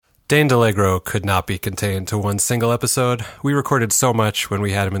Dane DeLegro could not be contained to one single episode. We recorded so much when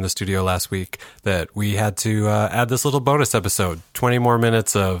we had him in the studio last week that we had to add this little bonus episode, 20 more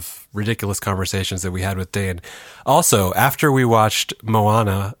minutes of ridiculous conversations that we had with Dane. Also, after we watched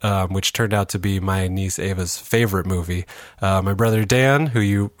Moana, which turned out to be my niece Ava's favorite movie, my brother Dan, who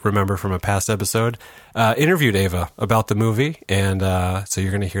you remember from a past episode, interviewed Ava about the movie, and so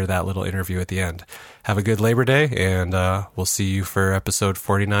you're going to hear that little interview at the end. Have a good Labor Day, and we'll see you for episode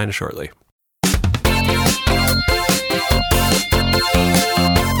 49 shortly.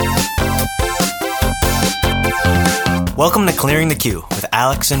 Welcome to Clearing the Queue with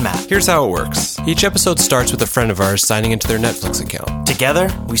Alex and Matt. Here's how it works. Each episode starts with a friend of ours signing into their Netflix account. Together,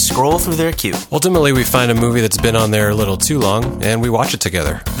 we scroll through their queue. Ultimately, we find a movie that's been on there a little too long, and we watch it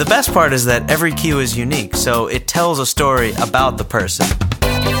together. The best part is that every queue is unique, so it tells a story about the person.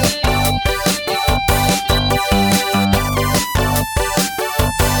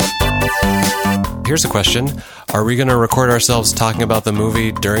 Here's a question. Are we going to record ourselves talking about the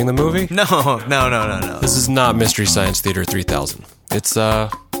movie during the movie? No. This is not Mystery Science Theater 3000. It's,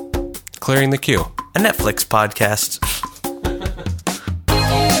 Clearing the Queue. A Netflix podcast.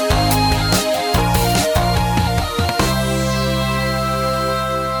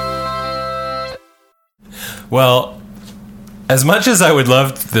 Well, as much as I would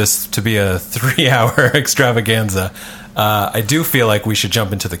love this to be a 3-hour extravaganza, I do feel like we should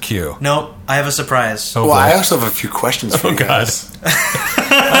jump into the queue. Nope, I have a surprise. Oh, Well, boy. I also have a few questions for you guys. All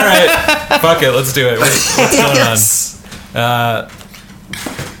right. Fuck it. Let's do it. What's going on?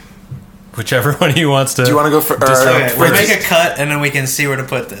 Whichever one of you wants to... Do you want to go for... Okay, we'll make a cut and then we can see where to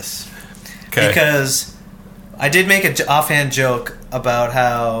put this. Okay. Because I did make an offhand joke about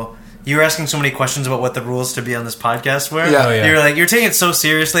how you were asking so many questions about what the rules to be on this podcast were. Yeah. Oh, yeah. You were like, you're taking it so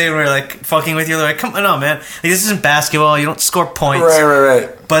seriously, and we're like fucking with you. They're like, come on, man. Like, this isn't basketball. You don't score points. Right.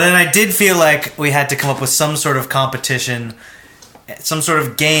 But then I did feel like we had to come up with some sort of competition, some sort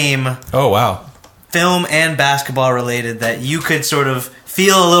of game, Oh, wow. film and basketball related, that you could sort of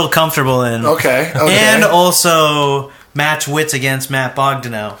feel a little comfortable in. Okay. And also match wits against Matt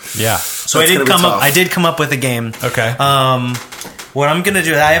Bogdanow. Yeah. So That's gonna be tough. I did come up with a game. Okay. What I'm going to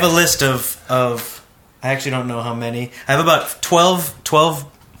do, I have a list of I actually don't know how many. I have about 12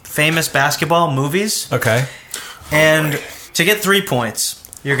 famous basketball movies. Okay. And to get 3 points,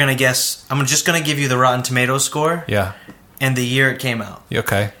 you're going to guess, I'm just going to give you the Rotten Tomatoes score Yeah. and the year it came out.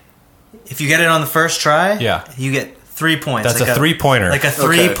 Okay. If you get it on the first try, Yeah. you get 3 points. That's a three-pointer. Like a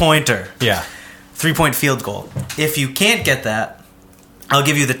three-pointer. Yeah. 3-point field goal. If you can't get that, I'll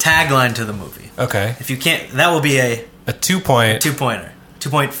give you the tagline to the movie. Okay. If you can't, that will be a A 2-point... 2-pointer.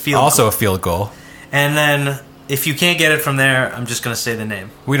 2-point field goal. Also a field goal. And then if you can't get it from there, I'm just going to say the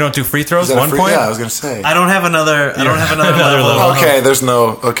name. We don't do free throws? Is that a 1 free- point? Yeah, I was going to say. I don't have another Another level. level. Okay, there's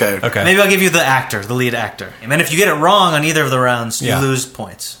no... Okay. Okay. Maybe I'll give you the actor, the lead actor. And then if you get it wrong on either of the rounds, Yeah. you lose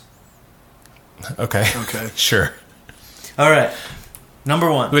points. Okay. Okay. Sure. All right.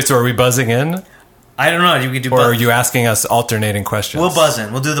 Number 1. Wait, so are we buzzing in? I don't know. You can do Or buzz. are you asking us alternating questions? We'll buzz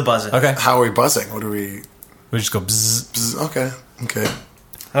in. We'll do the buzz in. Okay. How are we buzzing? What are we... We just go bzzz. Okay.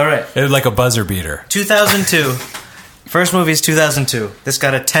 All right. It's like a buzzer beater. 2002. First movie is 2002. This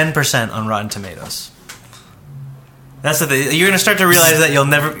got a 10% on Rotten Tomatoes. That's the thing. You're going to start to realize that you'll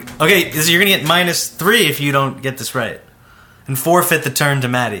never... Okay, you're going to get -3 if you don't get this right. And forfeit the turn to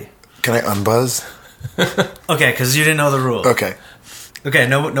Maddie. Can I unbuzz? Okay, because you didn't know the rule. Okay. Okay,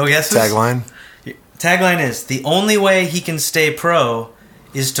 no guesses? Tagline? Tagline is, the only way he can stay pro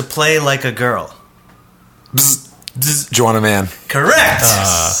is to play like a girl. Joanna Man. Correct!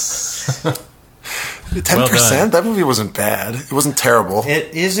 10%? That movie wasn't bad. It wasn't terrible.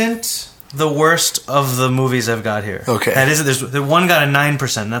 It isn't the worst of the movies I've got here. Okay. That isn't. The one got a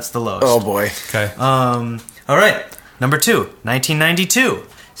 9%. That's the lowest. Oh, boy. Okay. All right. Number 2, 1992.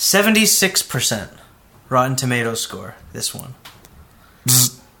 76% Rotten Tomatoes score. This one.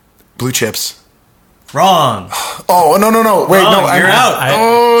 Blue Chips. Wrong. Oh, no. Wait, Wrong, no. you're out.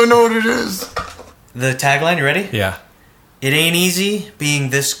 Oh, I know what it is. The tagline, you ready? Yeah. It ain't easy being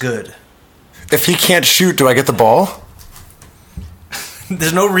this good. If he can't shoot, do I get the ball?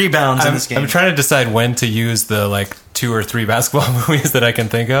 There's no rebounds in this game. I'm trying to decide when to use the, 2 or 3 basketball movies that I can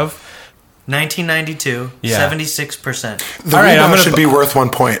think of. 1992, Yeah. 76%. The All right, I'm rebound gonna- should be worth 1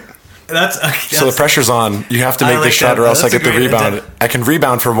 point. So The pressure's on. You have to I make like this shot that. or else I That's a get the great rebound. idea. I can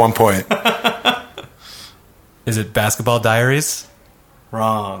rebound for 1 point. Is it Basketball Diaries?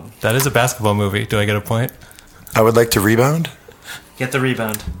 Wrong. That is a basketball movie. Do I get a point? I would like to rebound. Get the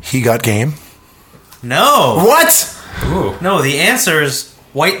rebound. He got game. No. What? Ooh. No, the answer is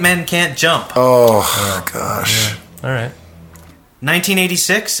white men can't jump. Oh, gosh. All right.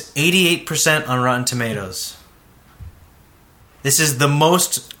 1986, 88% on Rotten Tomatoes. This is the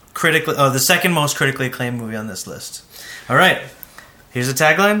the second most critically acclaimed movie on this list. All right, here's the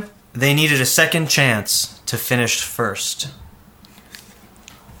tagline. They needed a second chance to finish first.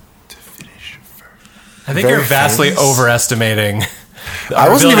 I think Very you're vastly famous. overestimating. I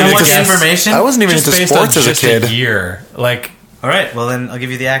wasn't even How into much information? I wasn't even Just into based on sports as a just kid. a year. Like, All right, well then I'll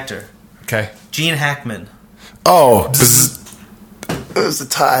give you the actor. okay. Gene Hackman. Oh, it was a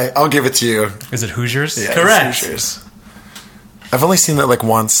tie. I'll give it to you. Is it Hoosiers? Yeah, Correct. Hoosiers. I've only seen that like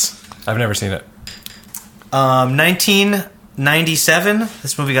once. I've never seen it. 1997,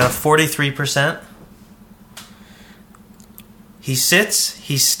 this movie got a 43%. He sits,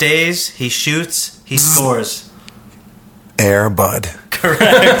 he stays, he shoots, he scores. Air Bud. Correct.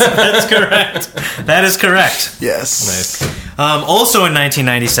 That's correct. That is correct. Yes. Nice. Also in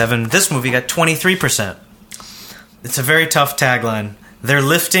 1997, this movie got 23%. It's a very tough tagline. They're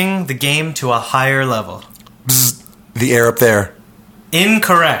lifting the game to a higher level. The air up there.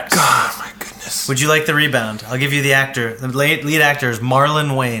 Incorrect. Oh my goodness. Would you like the rebound? I'll give you the actor. The lead actor is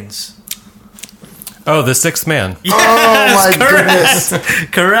Marlon Wayans. Oh, The Sixth Man. Oh my goodness.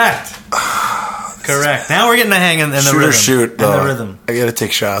 Correct. Correct. Now we're getting the hang and the Shoot rhythm. or shoot. And though. the rhythm. I gotta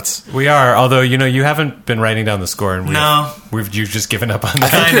take shots. We are, although, you haven't been writing down the score. And No. you've just given up on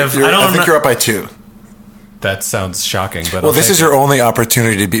that. Kind of. I think you're up by 2. That sounds shocking, but Well, this is your only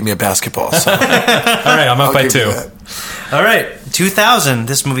opportunity to beat me at basketball. So All right, I'm up I'll by give you 2. that. All right. 2000.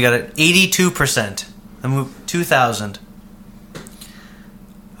 This movie got an 82%. The movie 2000.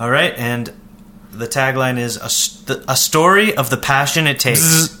 All right, and the tagline is a story of the passion it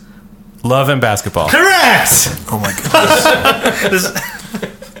takes. Love and basketball. Correct. Oh my goodness.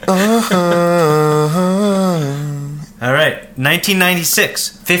 All right.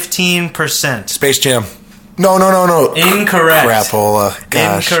 1996. 15%. Space Jam. No. Incorrect. Crapola.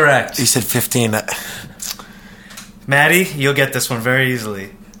 Gosh. Incorrect. You said 15. Maddie, you'll get this one very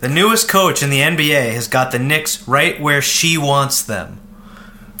easily. The newest coach in the NBA has got the Knicks right where she wants them.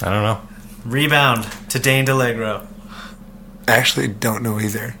 I don't know. Rebound to Dane DeLegro. I actually don't know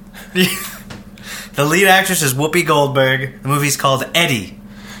either. The lead actress is Whoopi Goldberg. The movie's called Eddie.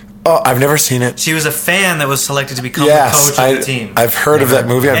 Oh, I've never seen it. She was a fan that was selected to become Yes, the coach of the team. I've heard of that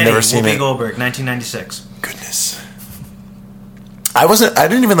movie. I've Eddie, never seen Whoopi it. Goldberg, 1996. Goodness. I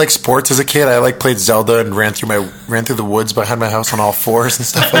didn't even like sports as a kid. I played Zelda and ran through the woods behind my house on all fours and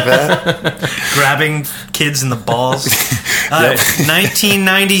stuff like that. Grabbing kids in the balls.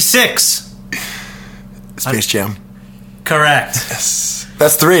 1996. Space Jam. Correct. Yes.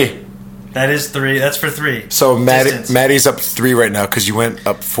 That's 3. That is 3. That's for 3. So Distance. Maddie's up 3 right now because you went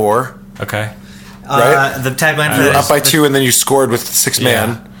up 4. Okay. Right? The tagline for You were that up by is 2 and then you scored with 6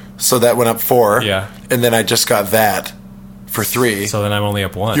 man. So that went up 4. Yeah. And then I just got that for 3. So then I'm only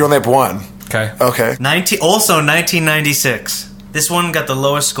up 1. You're only up 1. Okay. Okay. also 1996. This one got the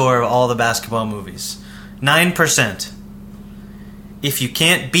lowest score of all the basketball movies. 9%. If you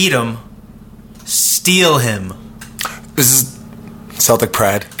can't beat him, steal him. This is Celtic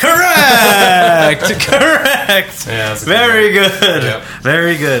Pride. Correct! Correct! Yeah, that's a good Very good. Yep.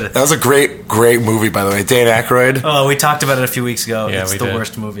 Very good. That was a great movie, by the way. Dan Aykroyd. Oh, we talked about it a few weeks ago. Yeah, it's we the did.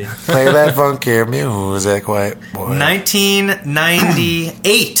 worst movie. Play that funky music, white boy.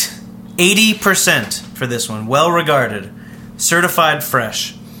 1998. 80% for this one. Well regarded. Certified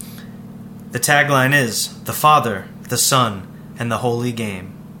fresh. The tagline is The Father, the Son, and the Holy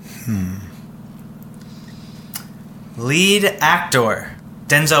Game. Lead actor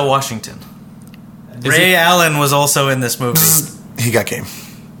Denzel Washington. Ray Allen was also in this movie. He got game.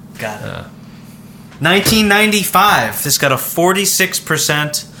 Got it. 1995. This got a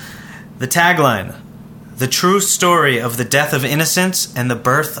 46%. The tagline: The true story of the death of innocence and the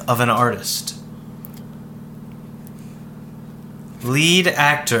birth of an artist. Lead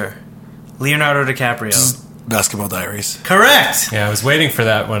actor Leonardo DiCaprio. Basketball Diaries. Correct. Yeah, I was waiting for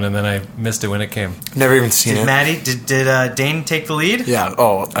that one, and then I missed it when it came. Never even seen it. Maddie, did Dane take the lead? Yeah.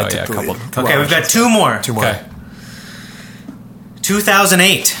 Oh, I took yeah, the couple- lead. Okay, we've got 2 more. 2 more. Okay.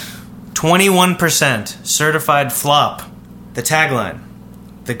 2008, 21%, certified flop. The tagline: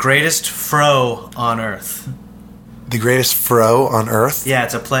 The greatest fro on earth. The greatest fro on earth. Yeah,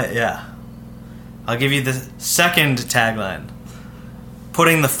 it's a play. Yeah, I'll give you the second tagline: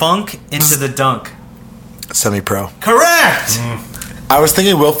 Putting the funk into the dunk. Semi-pro. Correct. I was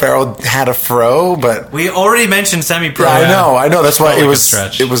thinking Will Ferrell had a fro, but We already mentioned semi-pro. yeah, I know. That's why Felt it like a was.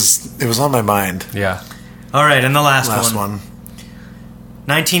 stretch. It was on my mind. Yeah. All right, and the last Last one. one.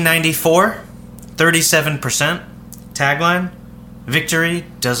 1994, 37%. Tagline: Victory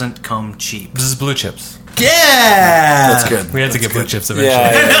doesn't come cheap. This is Blue Chips. Yeah! That's good. We had to That's get blue good. chips eventually.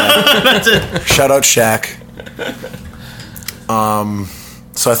 Yeah. Shout out Shaq.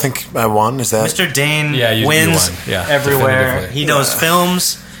 So I think I won. Is that Mr. Dane Yeah, you wins won. Yeah, everywhere. definitively. He knows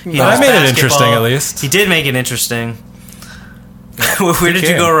films. He But I knows made it basketball. interesting, at least. He did make it interesting. Where did you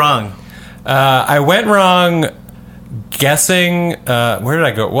game. go wrong? I went wrong guessing. Where did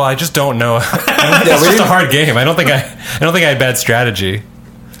I go? Well, I just don't know. It's we just a didn't- hard game. I don't think I had bad strategy.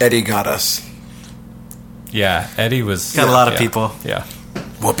 Eddie got us? Yeah, Eddie was Got a lot of yeah, people. Yeah.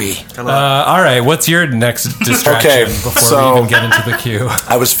 Whoopee. All right. What's your next distraction Okay, before so- we even get into the queue?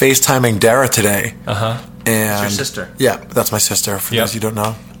 I was FaceTiming Dara today. Uh-huh. And your sister. Yeah, that's my sister. For Yep. those who don't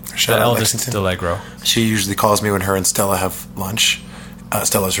know, The shout out eldest Lexington. Allegro. She usually calls me when her and Stella have lunch.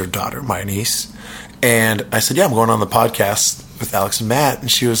 Stella's her daughter, my niece. And I said, yeah, I'm going on the podcast with Alex and Matt.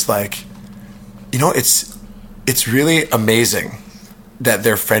 And she was like, you know, it's really amazing that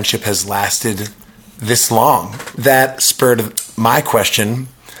their friendship has lasted this long. That spurred my question.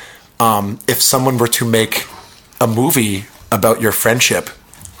 If someone were to make a movie about your friendship,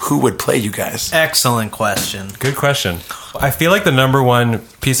 who would play you guys? Excellent question. Good question. I feel like the number one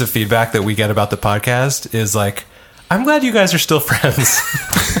piece of feedback that we get about the podcast is like, I'm glad you guys are still friends.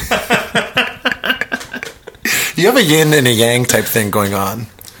 You have a yin and a yang type thing going on.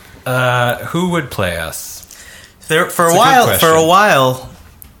 Who would play us? For a a good while, question.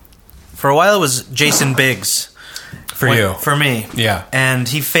 it was Jason Biggs For you. For me, Yeah. and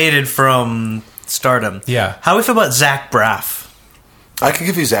he faded from stardom. Yeah. How do we feel about Zach Braff? I could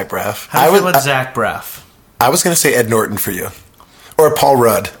give you Zach Braff. How do we feel about Zach Braff? I was going to say Ed Norton for you. Or Paul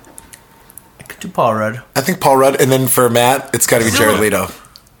Rudd. I could do Paul Rudd. I think Paul Rudd. And then for Matt, it's got to be Jared Leto.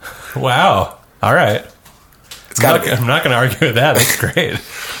 Wow. All right. It's got to be. I'm not going to argue with that. That's great.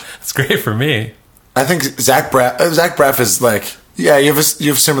 It's great for me. I think Zach Braff is like, yeah, you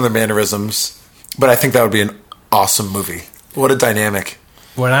have similar mannerisms, but I think that would be an awesome movie. What a dynamic.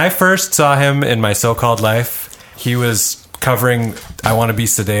 When I first saw him in my so-called life, he was covering I Want to Be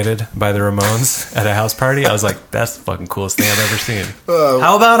Sedated by the Ramones at a house party. I was like, that's the fucking coolest thing I've ever seen.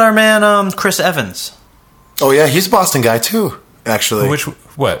 How about our man Chris Evans? Oh, yeah, he's a Boston guy, too, actually.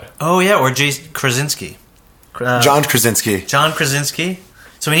 What? Oh yeah, or Jason Krasinski. John Krasinski. John Krasinski.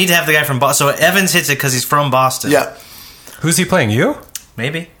 So we need to have the guy from Boston. So Evans hits it because he's from Boston. Yeah. Who's he playing? You?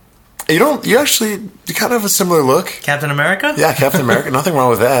 Maybe You kind of have a similar look. Captain America. Yeah, Captain America. Nothing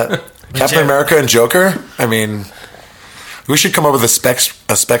wrong with that. Captain America and Joker. I mean, we should come up with a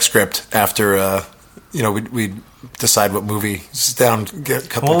spec script after, we decide what movie. Sit down, get a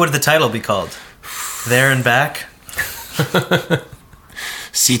couple. What would the title be called? There and Back.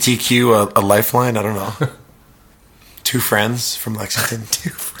 CTQ, a lifeline. I don't know. Two friends from Lexington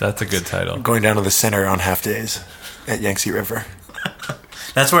That's a good title. going down to the center on half days at Yangtze River.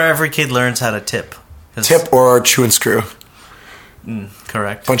 That's where every kid learns how to tip. 'Cause- Tip or chew and screw.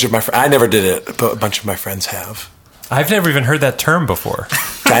 Correct. Bunch of my I never did it, but a bunch of my friends have. I've never even heard that term before.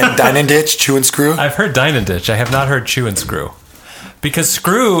 Dine and ditch, chew and screw. I've heard dine and ditch. I have not heard chew and screw. Because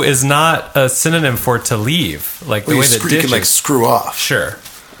screw is not a synonym for to leave. Like the Well, way that you ditch can like is. screw off. Sure.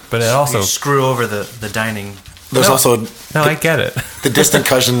 But it also... You screw over the dining. There's also No, I get it. the distant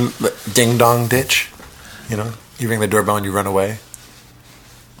cousin ding dong ditch. You know, you ring the doorbell and you run away.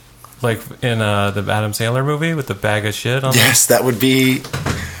 Like in the Adam Sandler movie with the bag of shit on Yes, that would be.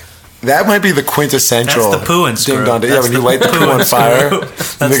 That might be the quintessential That's the poo and screw. ding dong. Yeah, That's when you the light the poo poo on and fire, screw.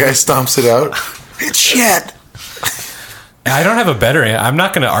 and the guy stomps it out. It's shit. I don't have a better... I'm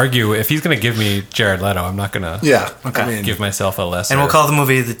not going to argue. If he's going to give me Jared Leto, I'm not going to Yeah, Okay. I mean, give myself a lesser... And we'll call the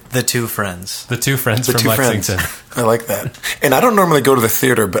movie The Two Friends. The Two Friends the from two Lexington. friends. I like that. And I don't normally go to the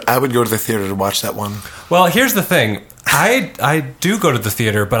theater, but I would go to the theater to watch that one. Well, here's the thing. I do go to the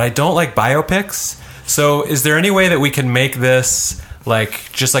theater, but I don't like biopics. So is there any way that we can make this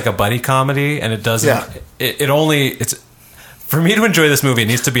like just like a buddy comedy and it doesn't... Yeah. It's for me to enjoy this movie, it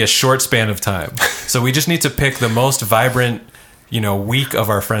needs to be a short span of time. So we just need to pick the most vibrant, week of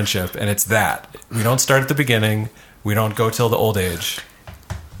our friendship, and it's that. We don't start at the beginning. We don't go till the old age.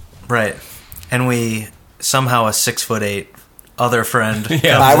 Right. And we somehow a 6'8" other friend.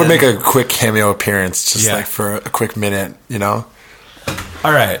 Yeah. comes I would in. make a quick cameo appearance, just Yeah. like for a quick minute. All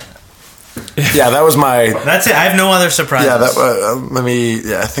right. Yeah, that was my. That's it. I have no other surprises. Yeah, that. Let me.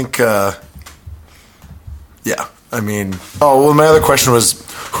 Yeah, I think. Yeah, I mean. Oh well, my other question was,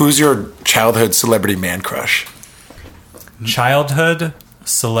 who's your childhood celebrity man crush? Childhood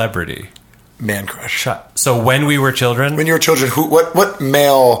celebrity. Man crush. So when we were children... When you were children, what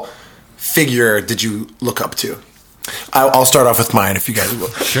male figure did you look up to? I'll start off with mine if you guys will.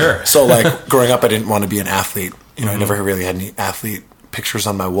 Sure. So, like, growing up, I didn't want to be an athlete. I never really had any athlete pictures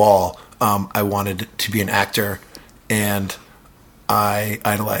on my wall. I wanted to be an actor, and I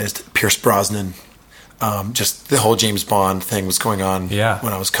idolized Pierce Brosnan. Just the whole James Bond thing was going on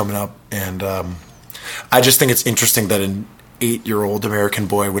when I was coming up, and I just think it's interesting that an 8-year-old American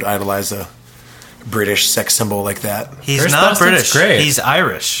boy would idolize a British sex symbol like that. He's Pierce not Brosnan's British. great. He's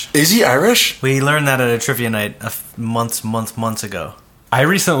Irish. Is he Irish? We learned that at a trivia night months ago. I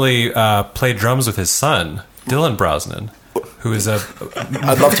recently played drums with his son, Dylan Brosnan, who is a...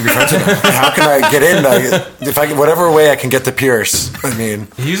 I'd love to be friends with him. How can I get in? If I whatever way I can get to Pierce. I mean,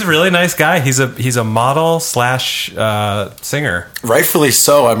 He's a really nice guy. He's a model / singer. rightfully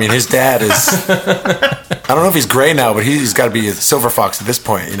so. I mean, his dad is. I don't know if he's gray now, but he's got to be a silver fox at this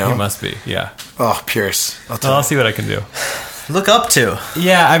point. You know, He must be, yeah. Oh, Pierce. I'll see what I can do. Look up to.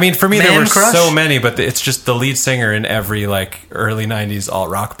 Yeah, I mean, for me, there Man were crush? so many, but it's just the lead singer in every early '90s alt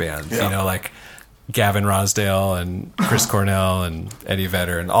rock band. Yeah. You know, like Gavin Rossdale and Chris Cornell and Eddie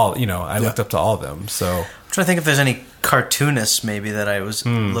Vedder and all. You know, I looked up to all of them. So I'm trying to think if there's any cartoonists maybe that I was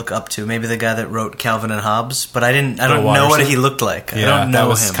look up to. Maybe the guy that wrote Calvin and Hobbes, but I don't know what Watterson? he looked like. yeah, I don't know that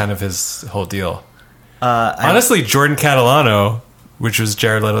was him. kind of his whole deal. I- Honestly, Jordan Catalano, which was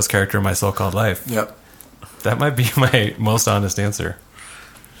Jared Leto's character in My So-Called Life, Yep. that might be my most honest answer.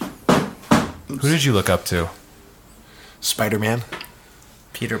 Who did you look up to? Spider-Man.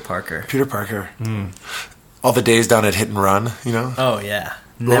 Peter Parker. Peter Parker. All the days down at Hit and Run. You know. Oh yeah.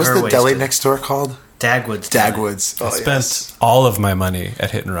 What was the deli next door called? Dagwood's. Deli. Dagwood's. Oh, I spent yes. all of my money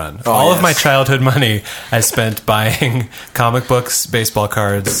at Hit and Run. Oh, all of yes. my childhood money I spent buying comic books, baseball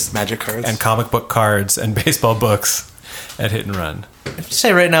cards, Magic cards. and comic book cards and baseball books at Hit and Run. I'd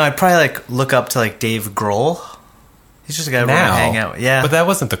say right now I'd probably look up to Dave Grohl. He's just a guy I want to Now, hang out with. Yeah. but that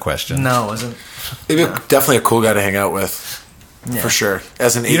wasn't the question. No, it wasn't. He'd be definitely a cool guy to hang out with. Yeah. For sure.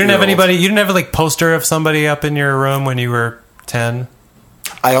 As an 8-year-old. You didn't have anybody. You didn't have a poster of somebody up in your room when you were 10.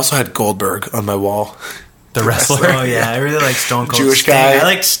 I also had Goldberg on my wall. The wrestler. Oh yeah, I really like Stone Cold Jewish Sting. guy. I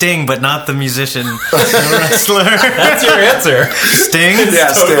like Sting, but not the musician, the wrestler. That's your answer. Sting.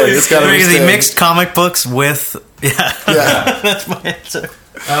 Yeah, Sting. It's gotta be Because he Sting. mixed comic books with. Yeah. Yeah. That's my answer.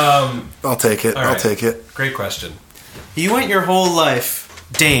 I'll take it. All I'll right. take it. Great question. You went your whole life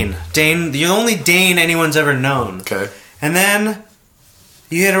Dane. Dane, the only Dane anyone's ever known. Okay. And then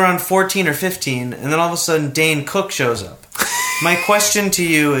you hit around 14 or 15, and then all of a sudden Dane Cook shows up. My question to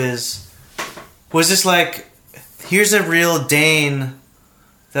you is, was this here's a real Dane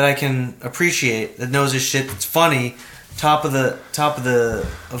that I can appreciate, that knows his shit, that's funny, top of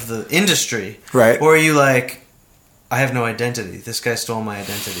the industry, Right. Or are you I have no identity. This guy stole my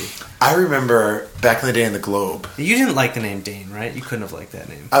identity. I remember back in the day in the Globe. You didn't like the name Dane, right? You couldn't have liked that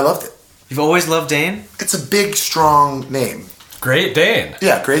name. I loved it. You've always loved Dane? It's a big, strong name. Great Dane.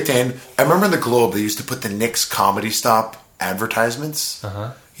 Yeah, Great Dane. I remember in the Globe they used to put the Nick's Comedy Stop advertisements.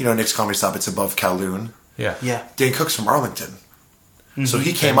 Uh-huh. You know, Nick's Comedy Stop, it's above Kowloon. Yeah. Yeah. Dane Cook's from Arlington. So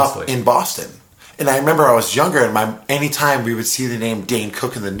he came Famously. up in Boston. And I remember I was younger, and anytime we would see the name Dane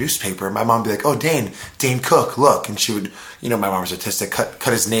Cook in the newspaper, my mom would be like, "Oh, Dane Cook, look!" And she would, my mom's artistic, cut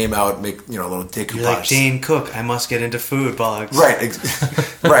his name out, make a little decoupage. You're like, Dane Cook, I must get into food blogs. Right,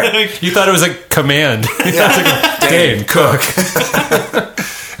 right. You thought it was a command. Yeah. Dane Cook.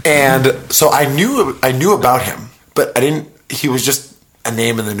 And so I knew about him, but I didn't. He was just a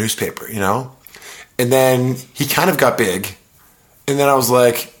name in the newspaper, And then he kind of got big. And then I was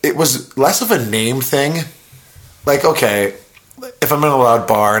like, it was less of a name thing. Like, okay, if I'm in a loud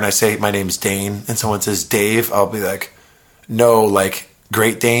bar and I say my name's Dane and someone says Dave, I'll be like, no,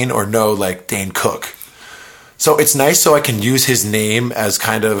 Great Dane, or no, Dane Cook. So it's nice so I can use his name as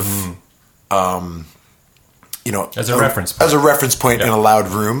kind of, As a reference point. As a reference point in a loud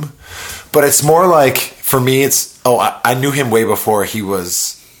room. But it's more for me, it's, I knew him way before he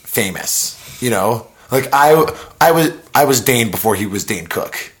was famous, I was Dane before he was Dane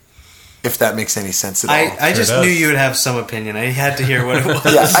Cook, if that makes any sense at all. I just does. knew you would have some opinion. I had to hear what it was.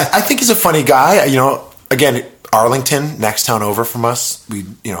 Yeah, I think he's a funny guy. Again, Arlington, next town over from us.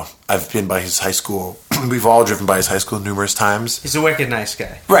 I've been by his high school. We've all driven by his high school numerous times. He's a wicked nice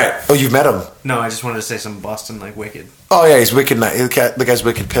guy. Right. Oh, you've met him? No, I just wanted to say some Boston wicked. Oh yeah, he's wicked nice. The guy's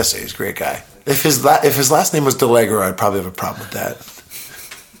wicked pissy. He's a great guy. If his last name was DeLegro, I'd probably have a problem with that.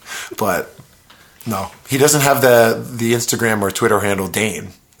 But no, he doesn't have the Instagram or Twitter handle Dane.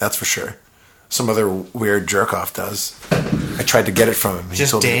 That's for sure. Some other weird jerk off does. I tried to get it from him. He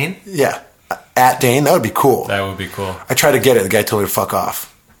Just told me- Dane? Yeah, at Dane. That would be cool. That would be cool. I tried to get it. The guy told me to fuck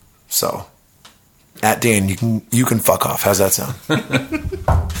off. So, at Dane, you can fuck off. How's that sound?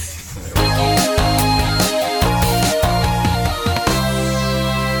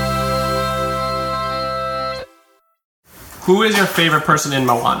 Who is your favorite person in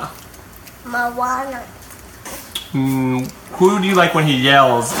Moana? Moana. Who do you like when he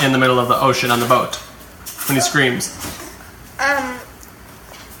yells in the middle of the ocean on the boat? When he screams?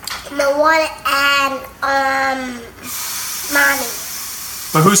 Moana and Mommy.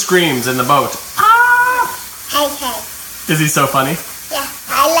 But who screams in the boat? Hey, hey. Is he so funny? Yeah,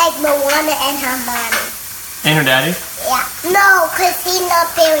 I like Moana and her mommy. And her daddy? Yeah. No, because he's not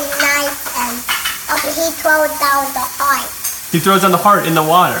very nice and he throws down the heart. He throws down the heart in the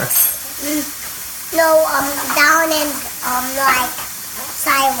water. No, down in, like,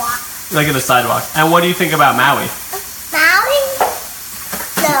 sidewalk. Like in the sidewalk. And what do you think about Maui? Maui?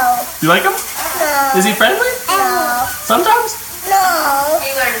 No. You like him? No. Is he friendly? No. Sometimes? No.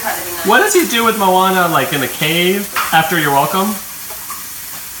 He learns how to be nice. What does he do with Moana, like in the cave, after you're welcome?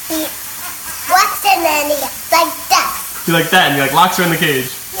 He walks in and he like that. You like that, and he like locks her in the cage.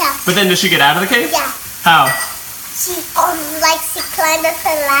 Yeah. But then does she get out of the cave? Yeah. How? She she climbed up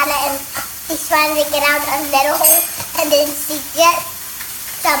the ladder and she's trying to get out a little hole, and then she just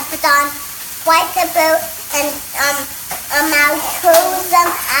jumped on, wiped the boat, and now throws them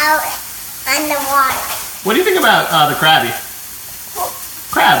out on the water. What do you think about the crabby?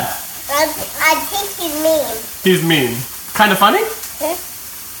 Crab. I think he's mean. He's mean. Kind of funny? Hmm?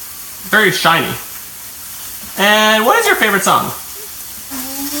 Very shiny. And what is your favorite song?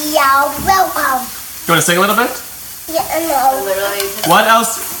 Yeah, welcome. You want to sing a little bit? Yeah, no. Literally. What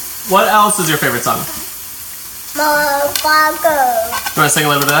else is your favorite song? Motherfucker. You want to sing a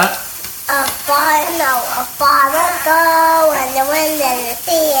little bit of that? A father go, and the wind and the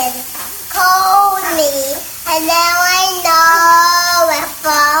sea and cold me, and now I know if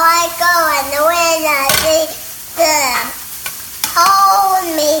I go, and the wind and the sea hold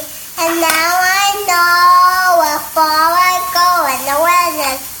me, and now I know if I go, and the wind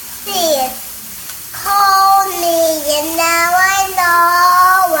and the sea hold me, and now I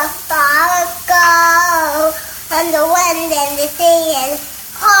know if I go, and the wind and the sea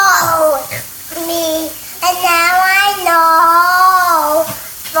hold me, and now I know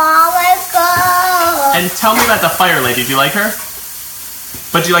forward go. And tell me about the fire lady. Do you like her?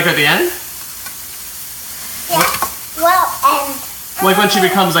 But do you like her at the end? Yeah. Well, and Like when she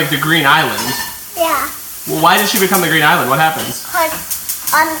becomes like the Green Island. yeah, Well, why did she become the Green Island? What happens? cause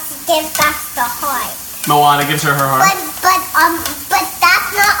she gives back the heart. Moana gives her her heart. But that's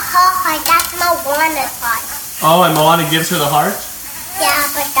not her heart. That's Moana's heart. Oh, and Moana gives her the heart? Yeah,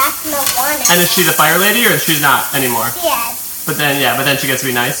 but that's Moana. And is she the fire lady or she's not anymore? Yes. But then she gets to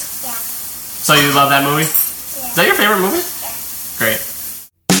be nice? Yeah. So you love that movie? Is that your favorite movie? Great.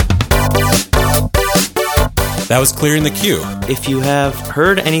 That was Clearing the Queue. If you have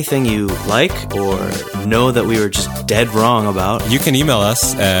heard anything you like or know that we were just dead wrong about, You can email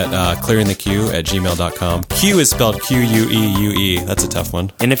us at clearingthequeue@gmail.com. Q is spelled Queue. That's a tough one.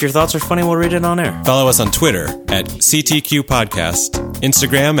 and if your thoughts are funny, we'll read it on air. Follow us on Twitter at CTQ Podcast,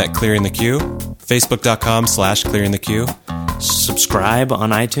 Instagram at Clearing the Queue, Facebook.com/Clearing the Queue. Subscribe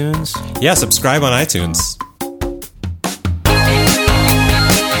on iTunes. Yeah, subscribe on iTunes.